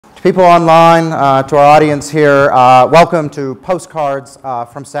People online, to our audience here, welcome to Postcards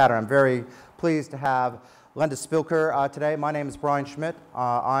from Saturn. I'm very pleased to have Linda Spilker today. My name is Brian Schmidt.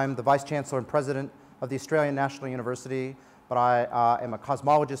 I'm the Vice-Chancellor and President of the Australian National University, but I am a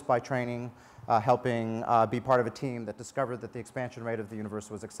cosmologist by training, helping be part of a team that discovered that the expansion rate of the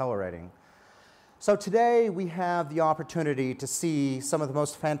universe was accelerating. So today we have the opportunity to see some of the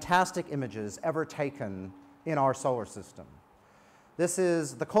most fantastic images ever taken in our solar system. This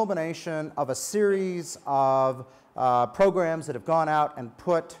is the culmination of a series of programs that have gone out and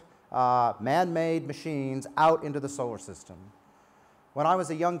put man-made machines out into the solar system. When I was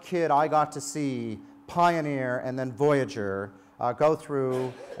a young kid, I got to see Pioneer and then Voyager go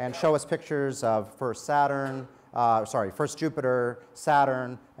through and show us pictures of first Jupiter,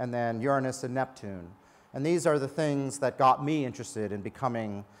 Saturn, and then Uranus and Neptune. And these are the things that got me interested in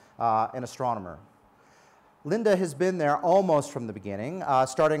becoming an astronomer. Linda has been there almost from the beginning,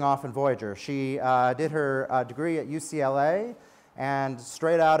 starting off in Voyager. She did her degree at UCLA, and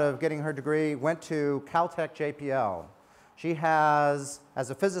straight out of getting her degree, went to Caltech JPL. She has, as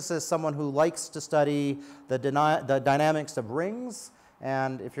a physicist, someone who likes to study the dynamics of rings,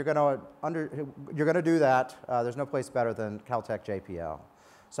 and if you're going to do that, there's no place better than Caltech JPL.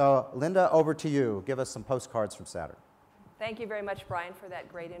 So, Linda, over to you. Give us some postcards from Saturn. Thank you very much, Brian, for that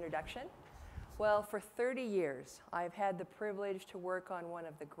great introduction. Well, for 30 years, I've had the privilege to work on one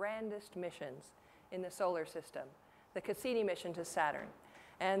of the grandest missions in the solar system, the Cassini mission to Saturn.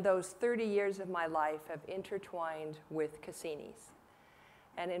 And those 30 years of my life have intertwined with Cassini's.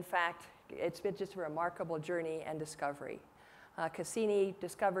 And in fact, it's been just a remarkable journey and discovery. Cassini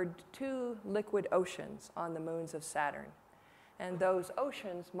discovered 2 liquid oceans on the moons of Saturn. And those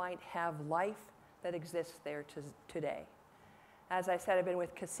oceans might have life that exists there today. As I said, I've been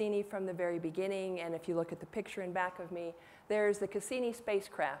with Cassini from the very beginning, and if you look at the picture in back of me, there's the Cassini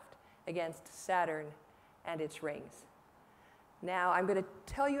spacecraft against Saturn and its rings. Now, I'm going to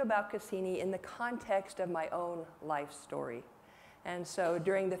tell you about Cassini in the context of my own life story. And so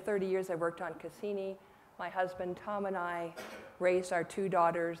during the 30 years I worked on Cassini, my husband Tom and I raised our 2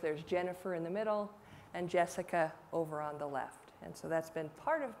 daughters. There's Jennifer in the middle and Jessica over on the left. And so that's been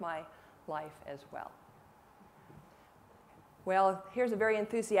part of my life as well. Well, here's a very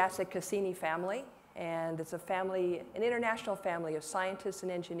enthusiastic Cassini family, and it's a family, an international family of scientists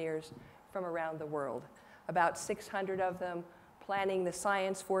and engineers from around the world. About 600 of them planning the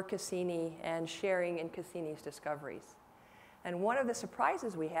science for Cassini and sharing in Cassini's discoveries. And one of the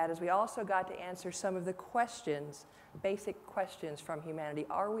surprises we had is we also got to answer some of the questions, basic questions from humanity.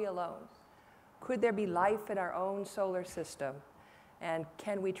 Are we alone? Could there be life in our own solar system? And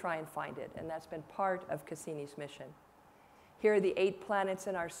can we try and find it? And that's been part of Cassini's mission. Here are the 8 planets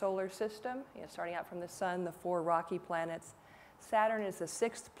in our solar system, starting out from the sun, the 4 rocky planets. Saturn is the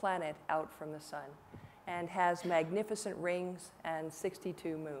 6th planet out from the sun and has magnificent rings and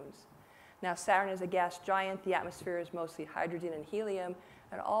 62 moons. Now, Saturn is a gas giant. The atmosphere is mostly hydrogen and helium,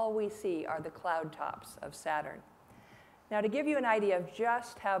 and all we see are the cloud tops of Saturn. Now, to give you an idea of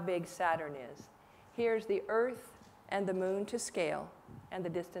just how big Saturn is, here's the Earth and the moon to scale and the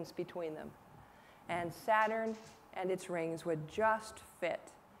distance between them. And Saturn and its rings would just fit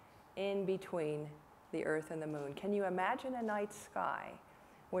in between the Earth and the moon. Can you imagine a night sky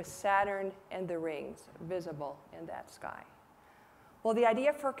with Saturn and the rings visible in that sky? Well, the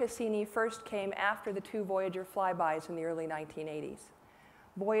idea for Cassini first came after the 2 Voyager flybys in the early 1980s.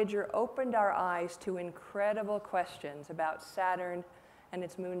 Voyager opened our eyes to incredible questions about Saturn and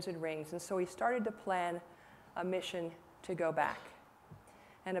its moons and rings, and so we started to plan a mission to go back.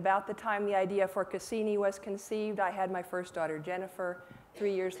 And about the time the idea for Cassini was conceived, I had my first daughter, Jennifer.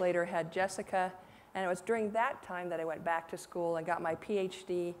 3 years later, had Jessica. And it was during that time that I went back to school and got my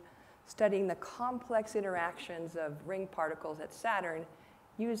PhD studying the complex interactions of ring particles at Saturn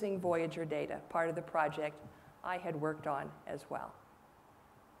using Voyager data, part of the project I had worked on as well.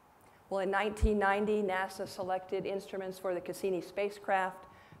 Well, in 1990, NASA selected instruments for the Cassini spacecraft,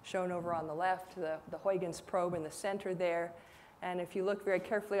 shown over on the left, the Huygens probe in the center there. And if you look very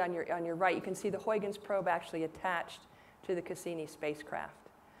carefully on your right, you can see the Huygens probe actually attached to the Cassini spacecraft.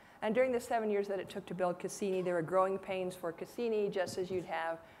 And during the 7 years that it took to build Cassini, there were growing pains for Cassini, just as you'd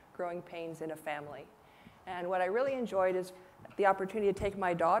have growing pains in a family. And what I really enjoyed is the opportunity to take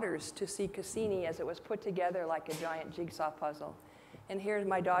my daughters to see Cassini as it was put together like a giant jigsaw puzzle. And here's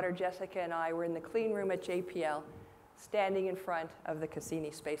my daughter Jessica and I were in the clean room at JPL, standing in front of the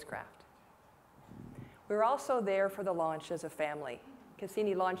Cassini spacecraft. We were also there for the launch as a family.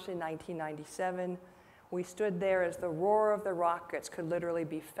 Cassini launched in 1997. We stood there as the roar of the rockets could literally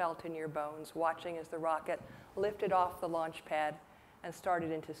be felt in your bones, watching as the rocket lifted off the launch pad and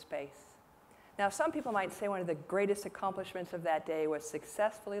started into space. Now, some people might say one of the greatest accomplishments of that day was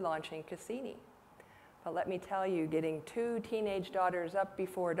successfully launching Cassini. But let me tell you, getting 2 teenage daughters up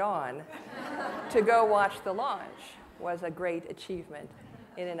before dawn to go watch the launch was a great achievement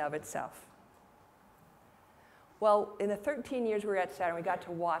in and of itself. Well, in the 13 years we were at Saturn, we got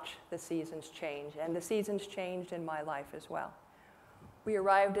to watch the seasons change, and the seasons changed in my life as well. We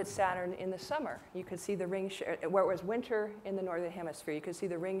arrived at Saturn in the summer. You could see the ring, where it was winter in the northern hemisphere, you could see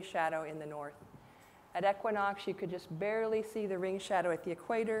the ring shadow in the north. At equinox, you could just barely see the ring shadow at the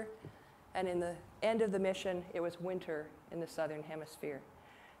equator, and in the end of the mission, it was winter in the southern hemisphere.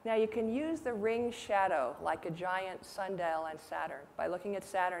 Now, you can use the ring shadow like a giant sundial on Saturn. By looking at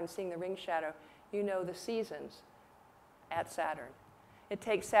Saturn and seeing the ring shadow, you know the seasons at Saturn. It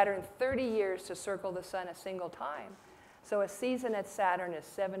takes Saturn 30 years to circle the sun a single time. So a season at Saturn is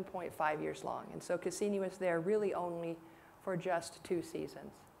 7.5 years long. And so Cassini was there really only for just 2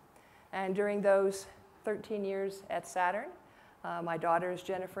 seasons. And during those 13 years at Saturn, my daughters,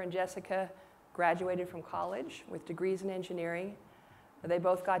 Jennifer and Jessica, graduated from college with degrees in engineering. They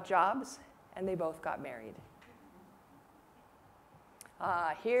both got jobs, and they both got married.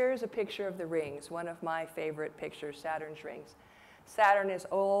 Here's a picture of the rings, one of my favorite pictures, Saturn's rings. Saturn is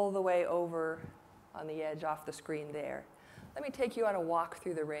all the way over on the edge off the screen there. Let me take you on a walk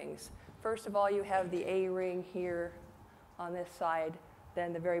through the rings. First of all, you have the A ring here on this side,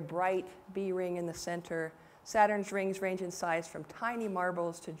 then the very bright B ring in the center. Saturn's rings range in size from tiny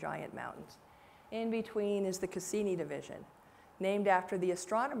marbles to giant mountains. In between is the Cassini division, named after the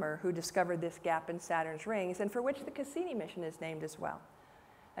astronomer who discovered this gap in Saturn's rings, and for which the Cassini mission is named as well.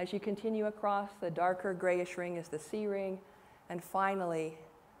 As you continue across, the darker grayish ring is the C ring, and finally,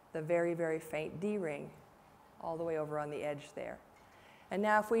 the very, very faint D ring, all the way over on the edge there. And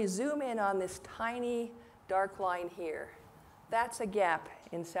now if we zoom in on this tiny dark line here, that's a gap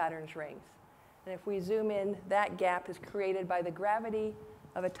in Saturn's rings. And if we zoom in, that gap is created by the gravity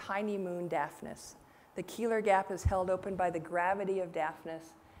of a tiny moon, Daphnis. The Keeler gap is held open by the gravity of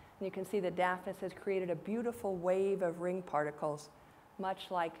Daphnis. And you can see that Daphnis has created a beautiful wave of ring particles,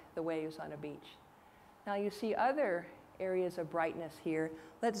 much like the waves on a beach. Now you see other areas of brightness here.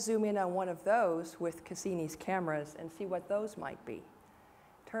 Let's zoom in on one of those with Cassini's cameras and see what those might be.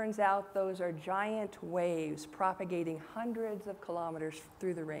 Turns out those are giant waves propagating hundreds of kilometers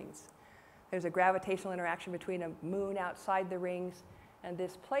through the rings. There's a gravitational interaction between a moon outside the rings and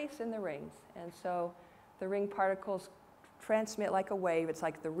this place in the rings. And so the ring particles transmit like a wave. It's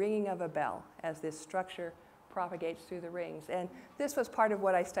like the ringing of a bell as this structure propagates through the rings. And this was part of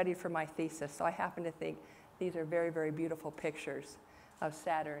what I studied for my thesis, so I happen to think these are very, very beautiful pictures of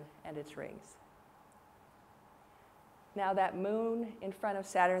Saturn and its rings. Now that moon in front of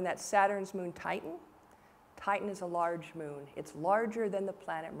Saturn, that's Saturn's moon Titan. Titan is a large moon. It's larger than the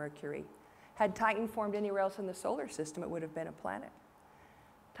planet Mercury. Had Titan formed anywhere else in the solar system, it would have been a planet.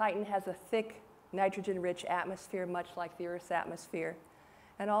 Titan has a thick, nitrogen-rich atmosphere, much like the Earth's atmosphere,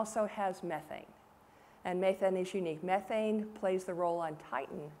 and also has methane. And methane is unique. Methane plays the role on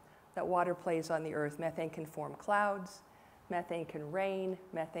Titan that water plays on the Earth. Methane can form clouds, methane can rain,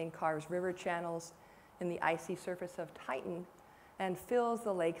 methane carves river channels in the icy surface of Titan and fills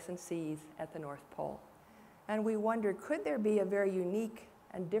the lakes and seas at the North Pole. And we wonder, could there be a very unique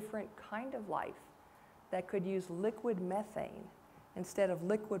and different kind of life that could use liquid methane instead of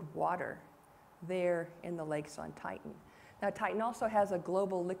liquid water there in the lakes on Titan? Now, Titan also has a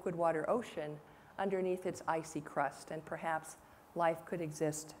global liquid water ocean underneath its icy crust, and perhaps life could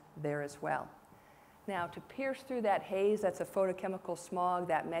exist there as well. Now, to pierce through that haze, that's a photochemical smog.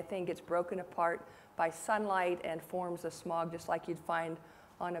 That methane gets broken apart by sunlight and forms a smog just like you'd find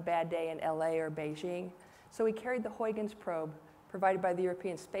on a bad day in LA or Beijing. So we carried the Huygens probe provided by the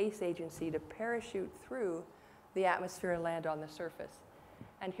European Space Agency to parachute through the atmosphere and land on the surface.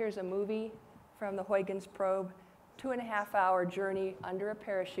 And here's a movie from the Huygens probe, 2.5-hour journey under a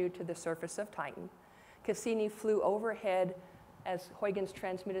parachute to the surface of Titan. Cassini flew overhead as Huygens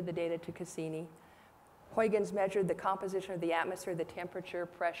transmitted the data to Cassini. Huygens measured the composition of the atmosphere, the temperature,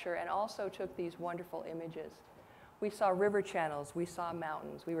 pressure, and also took these wonderful images. We saw river channels, we saw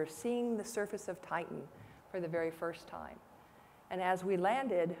mountains. We were seeing the surface of Titan for the very first time. And as we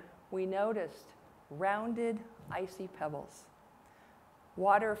landed, we noticed rounded, icy pebbles.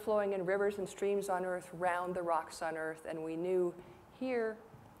 Water flowing in rivers and streams on Earth round the rocks on Earth, and we knew here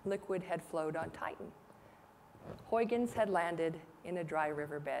liquid had flowed on Titan. Huygens had landed in a dry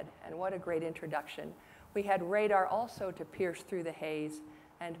riverbed, and what a great introduction. We had radar also to pierce through the haze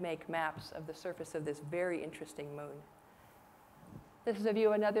and make maps of the surface of this very interesting moon. This is a view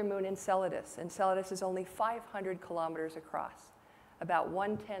of another moon, Enceladus. Enceladus is only 500 kilometers across. about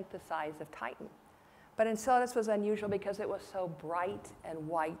 1/10 the size of Titan. But Enceladus was unusual because it was so bright and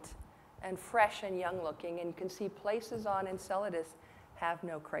white and fresh and young looking, and you can see places on Enceladus have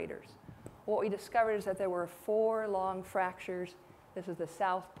no craters. What we discovered is that there were 4 long fractures. This is the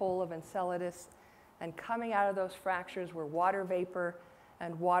south pole of Enceladus, and coming out of those fractures were water vapor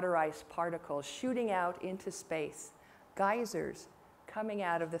and water ice particles shooting out into space, geysers coming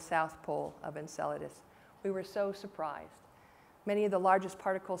out of the south pole of Enceladus. We were so surprised. Many of the largest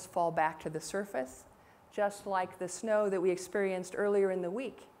particles fall back to the surface, just like the snow that we experienced earlier in the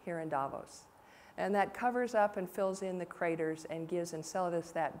week here in Davos. And that covers up and fills in the craters and gives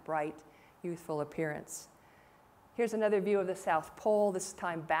Enceladus that bright, youthful appearance. Here's another view of the South Pole, this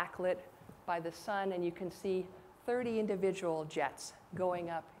time backlit by the sun, and you can see 30 individual jets going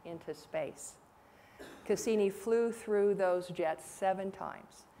up into space. Cassini flew through those jets 7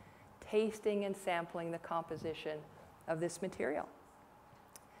 times, tasting and sampling the composition of this material.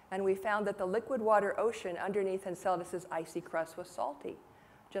 And we found that the liquid water ocean underneath Enceladus's icy crust was salty,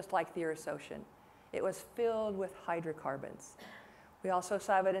 just like the Earth's ocean. It was filled with hydrocarbons. We also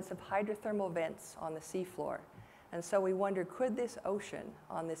saw evidence of hydrothermal vents on the seafloor. And so we wondered, could this ocean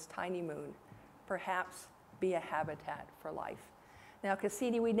on this tiny moon perhaps be a habitat for life? Now,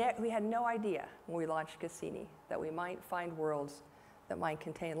 Cassini, we had no idea when we launched Cassini that we might find worlds that might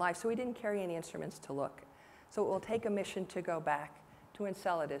contain life, so we didn't carry any instruments to look. So it will take a mission to go back to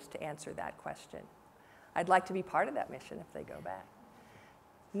Enceladus to answer that question. I'd like to be part of that mission if they go back.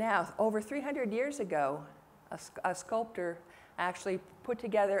 Now, over 300 years ago, a sculptor actually put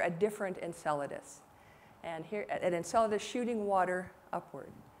together a different Enceladus. And here, an Enceladus shooting water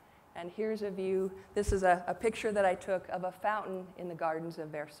upward. And here's a view. This is a picture that I took of a fountain in the gardens of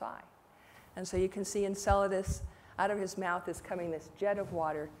Versailles. And so you can see Enceladus, out of his mouth is coming this jet of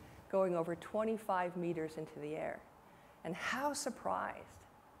water going over 25 meters into the air. And how surprised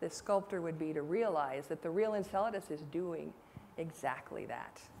this sculptor would be to realize that the real Enceladus is doing exactly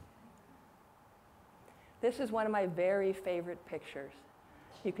that. This is one of my very favorite pictures.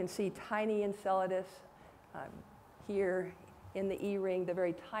 You can see tiny Enceladus here in the E-ring. The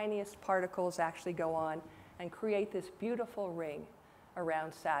very tiniest particles actually go on and create this beautiful ring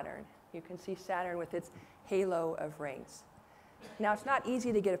around Saturn. You can see Saturn with its halo of rings. Now, it's not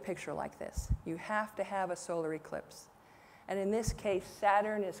easy to get a picture like this. You have to have a solar eclipse. And in this case,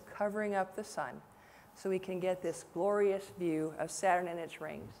 Saturn is covering up the sun, so we can get this glorious view of Saturn and its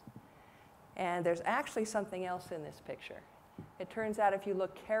rings. And there's actually something else in this picture. It turns out if you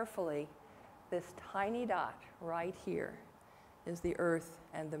look carefully, this tiny dot right here is the Earth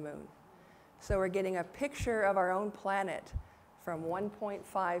and the Moon. So we're getting a picture of our own planet from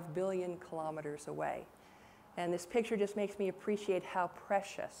 1.5 billion kilometers away. And this picture just makes me appreciate how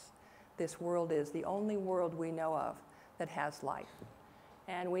precious this world is, the only world we know of that has life.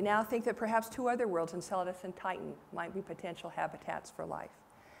 And we now think that perhaps 2 other worlds, Enceladus and Titan, might be potential habitats for life.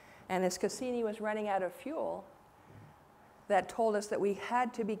 And as Cassini was running out of fuel, that told us that we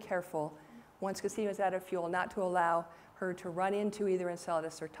had to be careful, once Cassini was out of fuel, not to allow her to run into either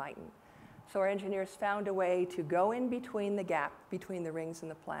Enceladus or Titan. So our engineers found a way to go in between the gap between the rings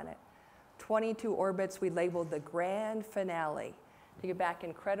and the planet. 22 orbits we labeled the grand finale to get back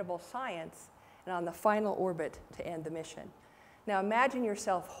incredible science, and on the final orbit to end the mission. Now imagine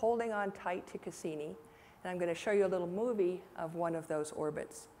yourself holding on tight to Cassini, and I'm going to show you a little movie of one of those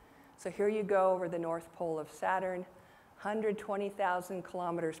orbits. So here you go over the North Pole of Saturn, 120,000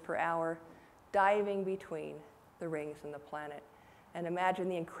 kilometers per hour, diving between the rings and the planet. And imagine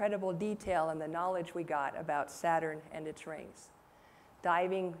the incredible detail and the knowledge we got about Saturn and its rings.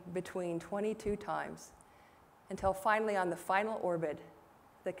 Diving between 22 times until finally on the final orbit,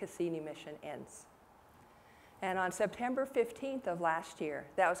 the Cassini mission ends. And on September 15th of last year,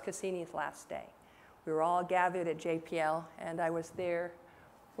 that was Cassini's last day. We were all gathered at JPL, and I was there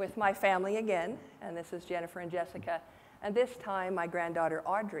with my family again, and this is Jennifer and Jessica. And this time, my granddaughter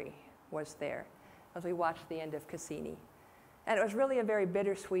Audrey was there as we watched the end of Cassini. And it was really a very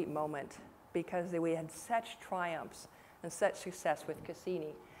bittersweet moment because we had such triumphs and such success with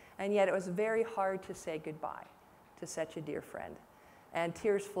Cassini. And yet it was very hard to say goodbye to such a dear friend. And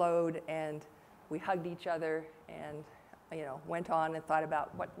tears flowed, and we hugged each other and went on and thought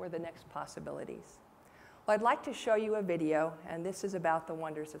about what were the next possibilities. Well, I'd like to show you a video, and this is about the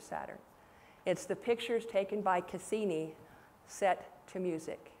wonders of Saturn. It's the pictures taken by Cassini set to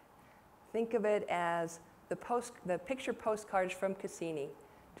music. Think of it as the picture postcards from Cassini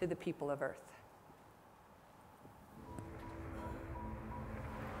to the people of Earth.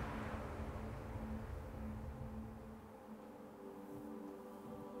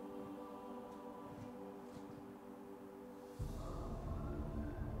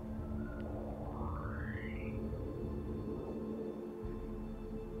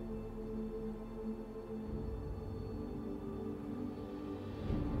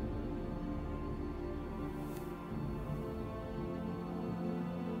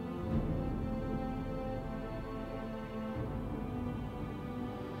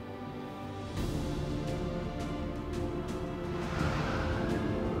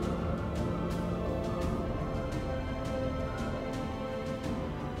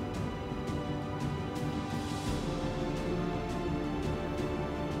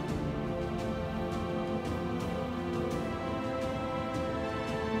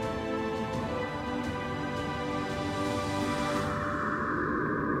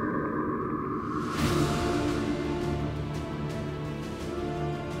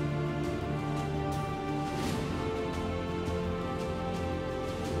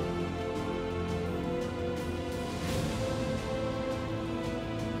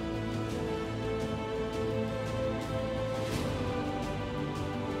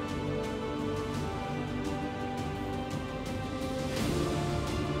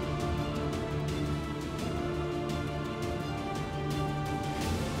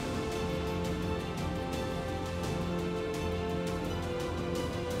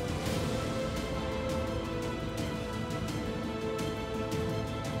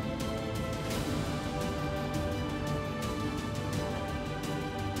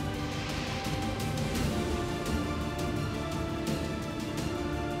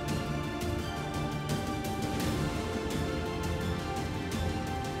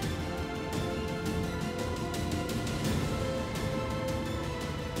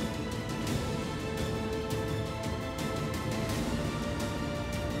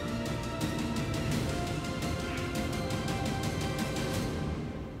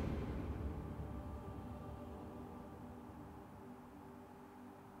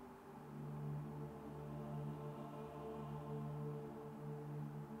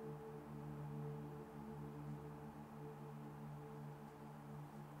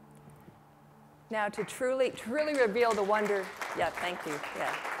 Now, to truly reveal the wonder, yeah, thank you,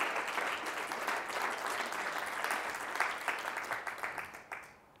 yeah.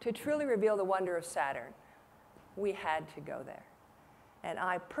 To truly reveal the wonder of Saturn, we had to go there. And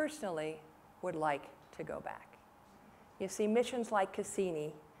I personally would like to go back. You see, missions like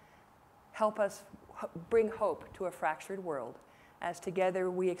Cassini help us bring hope to a fractured world, as together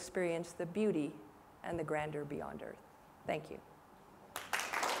we experience the beauty and the grandeur beyond Earth. Thank you.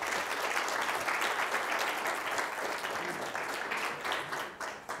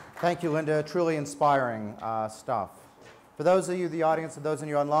 Thank you, Linda. Truly inspiring stuff. For those of you in the audience and those of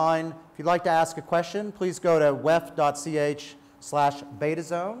you online, if you'd like to ask a question, please go to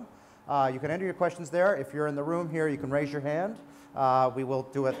wef.ch/betazone. You can enter your questions there. If you're in the room here, you can raise your hand. We will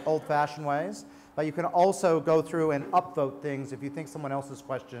do it old-fashioned ways. But you can also go through and upvote things if you think someone else's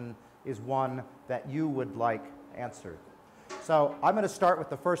question is one that you would like answered. So I'm going to start with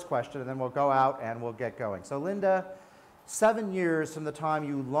the first question, and then we'll go out and we'll get going. So Linda, 7 years from the time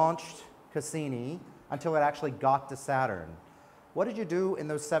you launched Cassini until it actually got to Saturn, what did you do in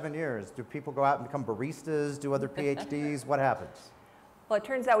those 7 years? Do people go out and become baristas, do other PhDs? What happens? Well, it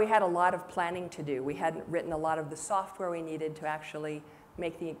turns out we had a lot of planning to do. We hadn't written a lot of the software we needed to actually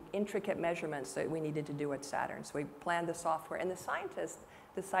make the intricate measurements that we needed to do at Saturn. So we planned the software, and the scientists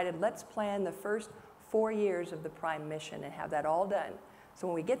decided, let's plan the first 4 years of the prime mission and have that all done. So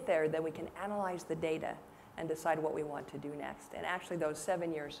when we get there, then we can analyze the data and decide what we want to do next. And actually, those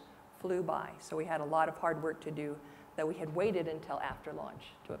 7 years flew by. So we had a lot of hard work to do that we had waited until after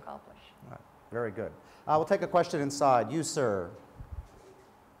launch to accomplish. All right. Very good. We'll take a question inside. You, sir.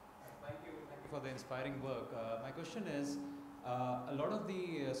 Thank you for the inspiring work. My question is, a lot of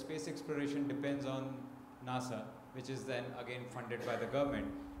the space exploration depends on NASA, which is then again funded by the government.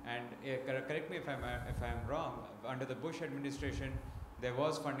 And correct me if I'm wrong, under the Bush administration, there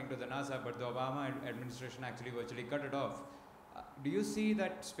was funding to the NASA, but the Obama administration actually virtually cut it off. Do you see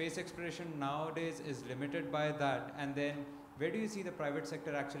that space exploration nowadays is limited by that? And then where do you see the private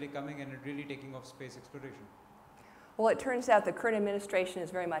sector actually coming in and really taking off space exploration? Well, it turns out the current administration is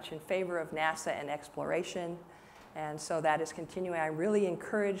very much in favor of NASA and exploration. And so that is continuing. I'm really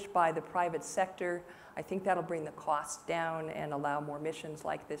encouraged by the private sector. I think that'll bring the costs down and allow more missions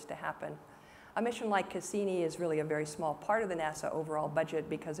like this to happen. A mission like Cassini is really a very small part of the NASA overall budget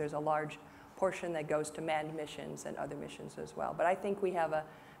because there's a large portion that goes to manned missions and other missions as well. But I think we have a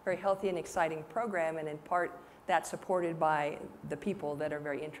very healthy and exciting program, and in part that's supported by the people that are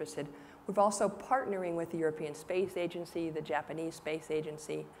very interested. We're also partnering with the European Space Agency, the Japanese Space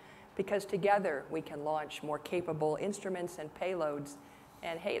Agency, because together we can launch more capable instruments and payloads.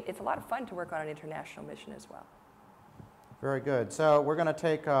 And hey, it's a lot of fun to work on an international mission as well. Very good. So we're going to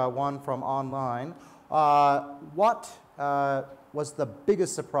take one from online. What was the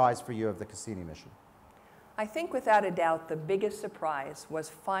biggest surprise for you of the Cassini mission? I think without a doubt the biggest surprise was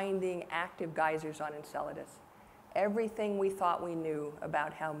finding active geysers on Enceladus. Everything we thought we knew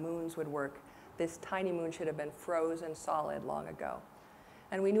about how moons would work, this tiny moon should have been frozen solid long ago.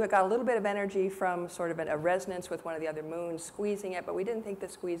 And we knew it got a little bit of energy from sort of a resonance with one of the other moons, squeezing it, but we didn't think the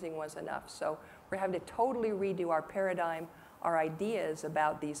squeezing was enough. So we're having to totally redo our paradigm, our ideas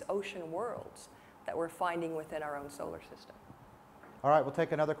about these ocean worlds that we're finding within our own solar system. All right, we'll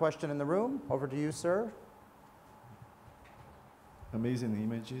take another question in the room. Over to you, sir. Amazing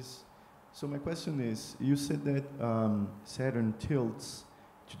images. So my question is, you said that Saturn tilts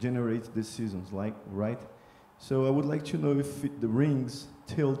to generate the seasons, right? So I would like to know if the rings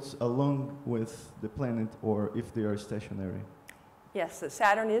tilt along with the planet or if they are stationary. Yes, the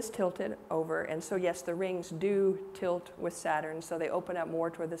Saturn is tilted over, and so yes, the rings do tilt with Saturn, so they open up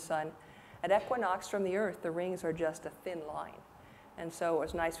more toward the sun. At equinox from the Earth, the rings are just a thin line. And so it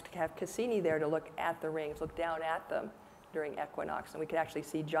was nice to have Cassini there to look at the rings, look down at them during equinox, and we could actually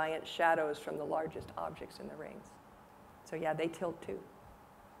see giant shadows from the largest objects in the rings. So yeah, they tilt too.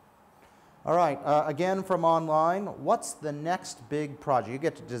 All right, again from online, what's the next big project? You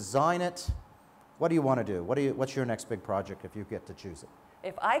get to design it. What do you want to do? What's your next big project if you get to choose it?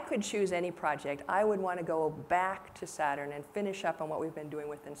 If I could choose any project, I would want to go back to Saturn and finish up on what we've been doing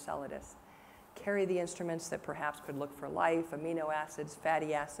with Enceladus. Carry the instruments that perhaps could look for life, amino acids,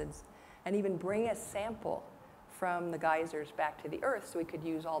 fatty acids, and even bring a sample from the geysers back to the Earth so we could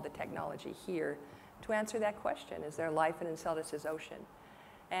use all the technology here to answer that question. Is there life in Enceladus's ocean?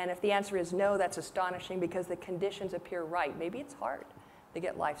 And if the answer is no, that's astonishing because the conditions appear right. Maybe it's hard to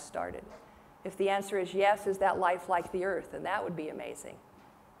get life started. If the answer is yes, is that life like the Earth? And that would be amazing.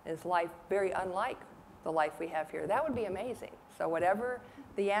 Is life very unlike the life we have here? That would be amazing. So whatever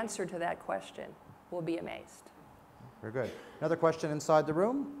the answer to that question, we'll be amazed. Very good. Another question inside the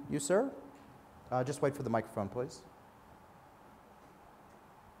room. You, sir? Just wait for the microphone, please.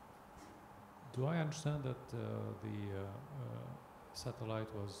 Do I understand that the satellite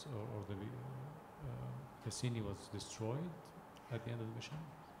was, or the Cassini was destroyed at the end of the mission?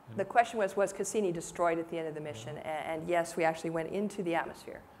 The question was Cassini destroyed at the end of the mission? And yes, we actually went into the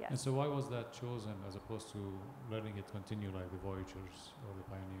atmosphere. Yes. And so why was that chosen as opposed to letting it continue like the Voyagers or the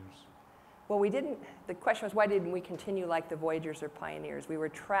Pioneers? Well, we didn't. The question was, why didn't we continue like the Voyagers or Pioneers? We were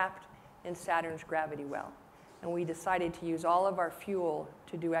trapped in Saturn's gravity well. And we decided to use all of our fuel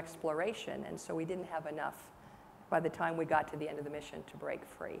to do exploration, and so we didn't have enough by the time we got to the end of the mission to break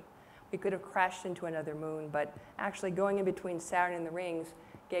free. We could have crashed into another moon, but actually going in between Saturn and the rings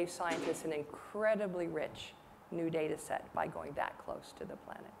gave scientists an incredibly rich new data set by going that close to the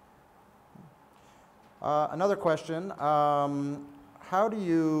planet. Another question, how do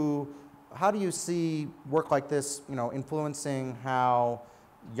you see work like this, influencing how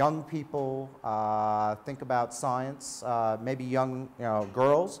young people think about science, maybe young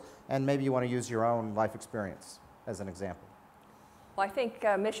girls, and maybe you want to use your own life experience as an example? Well, I think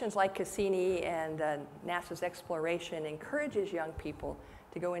missions like Cassini and NASA's exploration encourages young people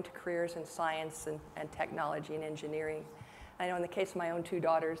to go into careers in science and technology and engineering. I know in the case of my own two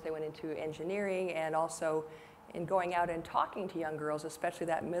daughters, they went into engineering, and also in going out and talking to young girls, especially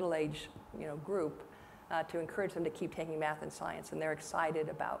that middle-aged group, to encourage them to keep taking math and science, and they're excited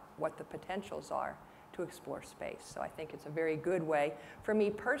about what the potentials are to explore space. So I think it's a very good way. For me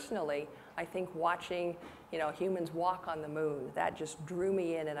personally, I think watching humans walk on the moon, that just drew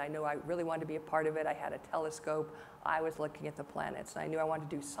me in, and I knew I really wanted to be a part of it. I had a telescope. I was looking at the planets, and I knew I wanted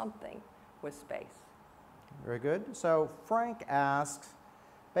to do something with space. Very good. So Frank asks,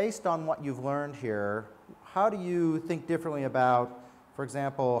 based on what you've learned here, how do you think differently about, for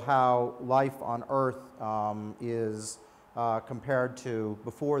example, how life on Earth is compared to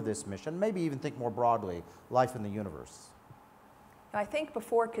before this mission? Maybe even think more broadly, life in the universe. I think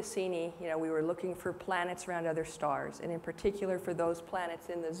before Cassini, we were looking for planets around other stars, and in particular for those planets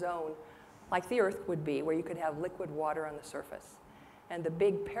in the zone, like the Earth would be, where you could have liquid water on the surface. And the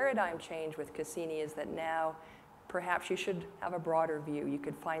big paradigm change with Cassini is that now perhaps you should have a broader view. You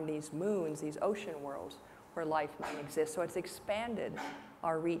could find these moons, these ocean worlds, where life might exist. So it's expanded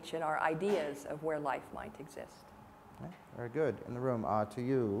our reach and our ideas of where life might exist. Okay, very good. In the room, to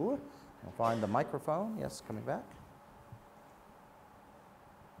you. We'll find the microphone. Yes, coming back.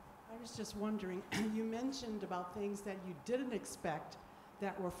 I was just wondering, you mentioned about things that you didn't expect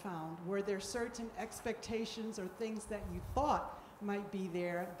that were found. Were there certain expectations or things that you thought might be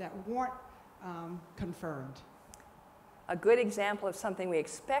there that weren't confirmed? A good example of something we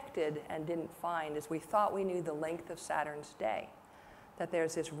expected and didn't find is we thought we knew the length of Saturn's day. That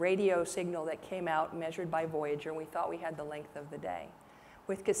there's this radio signal that came out measured by Voyager, and we thought we had the length of the day.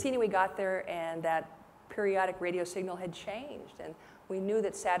 With Cassini, we got there, and that periodic radio signal had changed, and we knew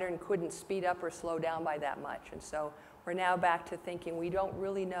that Saturn couldn't speed up or slow down by that much. And so we're now back to thinking we don't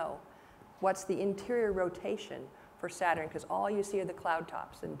really know what's the interior rotation for Saturn, because all you see are the cloud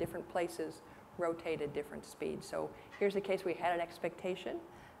tops, and different places rotate at different speeds. So here's a case we had an expectation,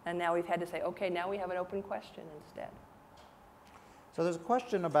 and now we've had to say, okay, now we have an open question instead. So there's a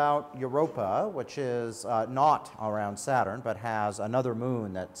question about Europa, which is not around Saturn, but has another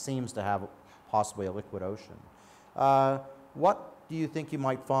moon that seems to have possibly a liquid ocean. What do you think you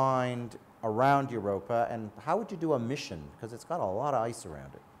might find around Europa, and how would you do a mission? Because it's got a lot of ice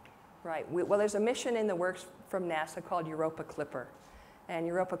around it. Right. Well, there's a mission in the works from NASA called Europa Clipper. And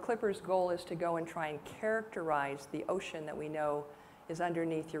Europa Clipper's goal is to go and try and characterize the ocean that we know is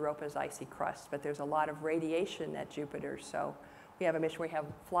underneath Europa's icy crust. But there's a lot of radiation at Jupiter, so we have a mission where we have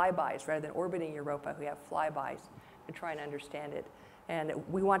flybys. Rather than orbiting Europa, we have flybys to try and understand it. And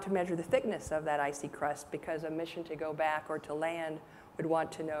we want to measure the thickness of that icy crust, because a mission to go back or to land would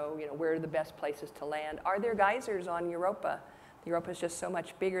want to know, where are the best places to land. Are there geysers on Europa? Europa is just so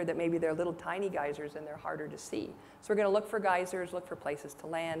much bigger that maybe they're little tiny geysers and they're harder to see. So we're going to look for geysers, look for places to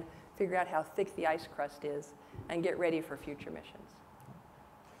land, figure out how thick the ice crust is, and get ready for future missions.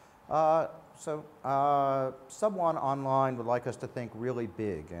 Someone online would like us to think really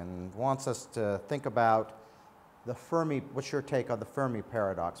big and wants us to think about the Fermi. What's your take on the Fermi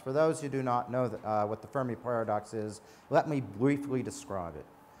paradox? For those who do not know what the Fermi paradox is, let me briefly describe it.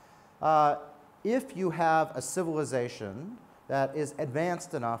 If you have a civilization that is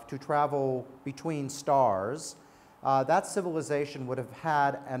advanced enough to travel between stars, that civilization would have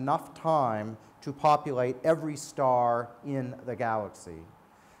had enough time to populate every star in the galaxy.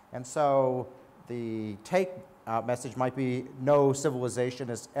 And so the take message might be, no civilization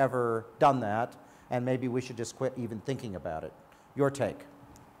has ever done that, and maybe we should just quit even thinking about it. Your take?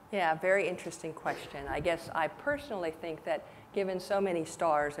 Yeah, very interesting question. I guess I personally think that given so many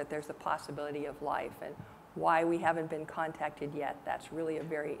stars that there's a possibility of life, and why we haven't been contacted yet, that's really a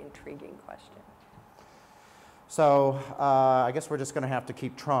very intriguing question. So I guess we're just going to have to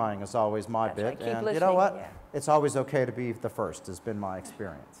keep trying, is always my That's bit. right. Keep And listening, you know what? yeah. It's always okay to be the first, has been my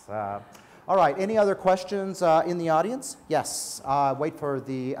experience. All right, any other questions in the audience? Yes, wait for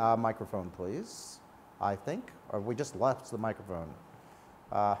the microphone, please, I think. Or we just left the microphone.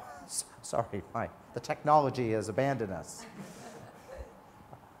 Sorry, the technology has abandoned us.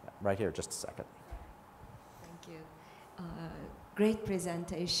 Right here, just a second. Thank you. Great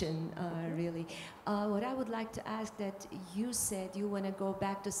presentation, really. What I would like to ask that you said you want to go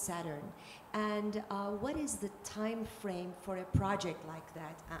back to Saturn, and what is the time frame for a project like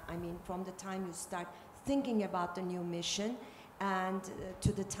that? I mean, from the time you start thinking about the new mission and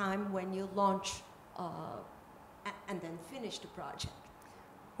to the time when you launch and then finish the project.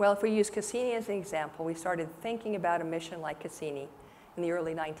 Well, if we use Cassini as an example, we started thinking about a mission like Cassini in the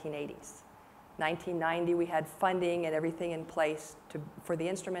early 1980s. 1990, we had funding and everything in place for the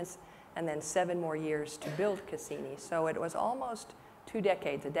instruments, and then 7 more years to build Cassini. So it was almost 2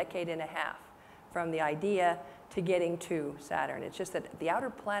 decades, a decade and a half, from the idea to getting to Saturn. It's just that the outer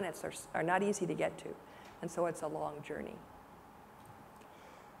planets are not easy to get to, and so it's a long journey.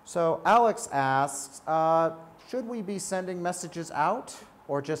 So Alex asks, should we be sending messages out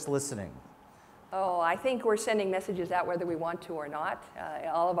or just listening? Oh, I think we're sending messages out whether we want to or not.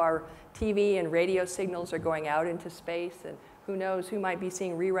 All of our TV and radio signals are going out into space, and who knows who might be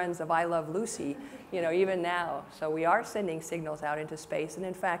seeing reruns of I Love Lucy, you know, even now. So we are sending signals out into space, and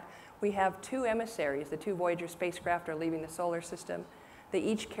in fact, we have 2 emissaries. The 2 Voyager spacecraft are leaving the solar system. They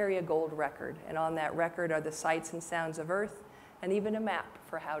each carry a gold record, and on that record are the sights and sounds of Earth, and even a map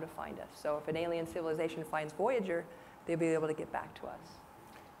for how to find us. So if an alien civilization finds Voyager, they'll be able to get back to us.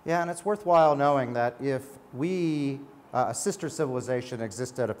 Yeah, and it's worthwhile knowing that if a sister civilization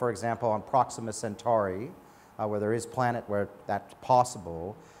existed, for example, on Proxima Centauri, where there is planet where that's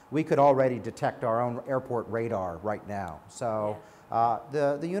possible, we could already detect our own airport radar right now. So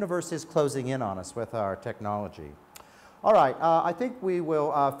the universe is closing in on us with our technology. All right, I think we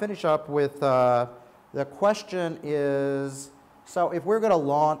will finish up with the question is, so if we're going to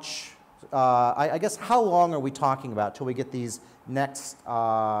launch, I guess how long are we talking about till we get these next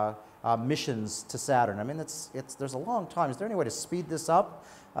missions to Saturn? I mean, there's a long time. Is there any way to speed this up?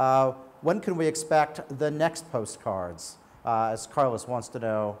 When can we expect the next postcards, as Carlos wants to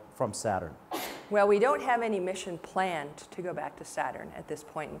know, from Saturn? Well, we don't have any mission planned to go back to Saturn at this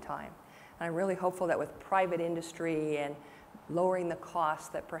point in time. And I'm really hopeful that with private industry and lowering the costs,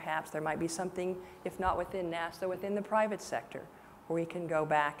 that perhaps there might be something, if not within NASA, within the private sector, where we can go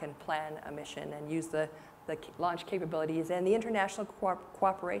back and plan a mission and use the launch capabilities and the international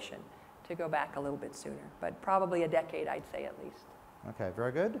cooperation to go back a little bit sooner. But probably a decade, I'd say, at least. Okay,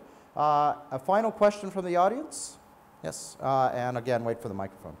 very good. A final question from the audience? Yes, and again, wait for the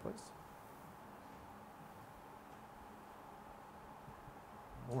microphone, please.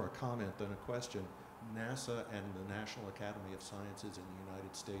 More a comment than a question. NASA and the National Academy of Sciences in the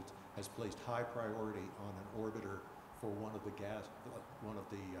United States has placed high priority on an orbiter for one of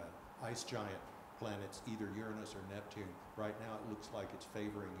the ice giant planets, either Uranus or Neptune. Right now it looks like it's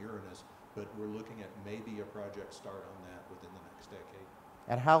favoring Uranus, but we're looking at maybe a project start on that within the next decade.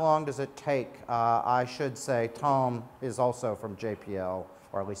 And how long does it take? I should say Tom is also from JPL,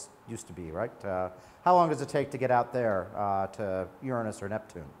 or at least used to be, right? How long does it take to get out there to Uranus or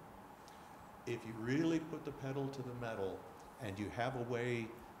Neptune? If you really put the pedal to the metal and you have a way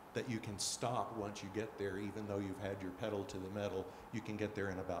that you can stop once you get there, even though you've had your pedal to the metal, you can get there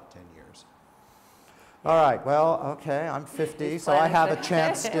in about 10 years. All right, well, okay, I'm 50, so I have a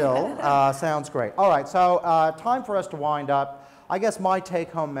chance still. Sounds great. All right, so time for us to wind up. I guess my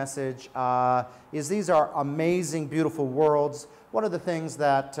take-home message is these are amazing, beautiful worlds. One of the things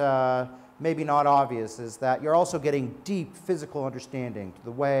that maybe not obvious is that you're also getting deep physical understanding to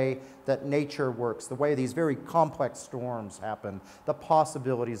the way that nature works, the way these very complex storms happen, the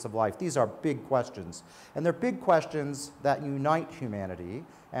possibilities of life. These are big questions. And they're big questions that unite humanity.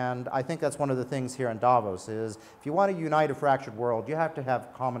 And I think that's one of the things here in Davos is if you want to unite a fractured world, you have to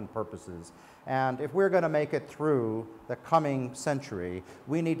have common purposes. And if we're going to make it through the coming century,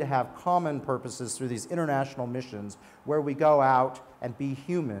 we need to have common purposes through these international missions where we go out and be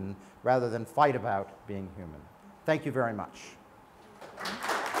human rather than fight about being human. Thank you very much.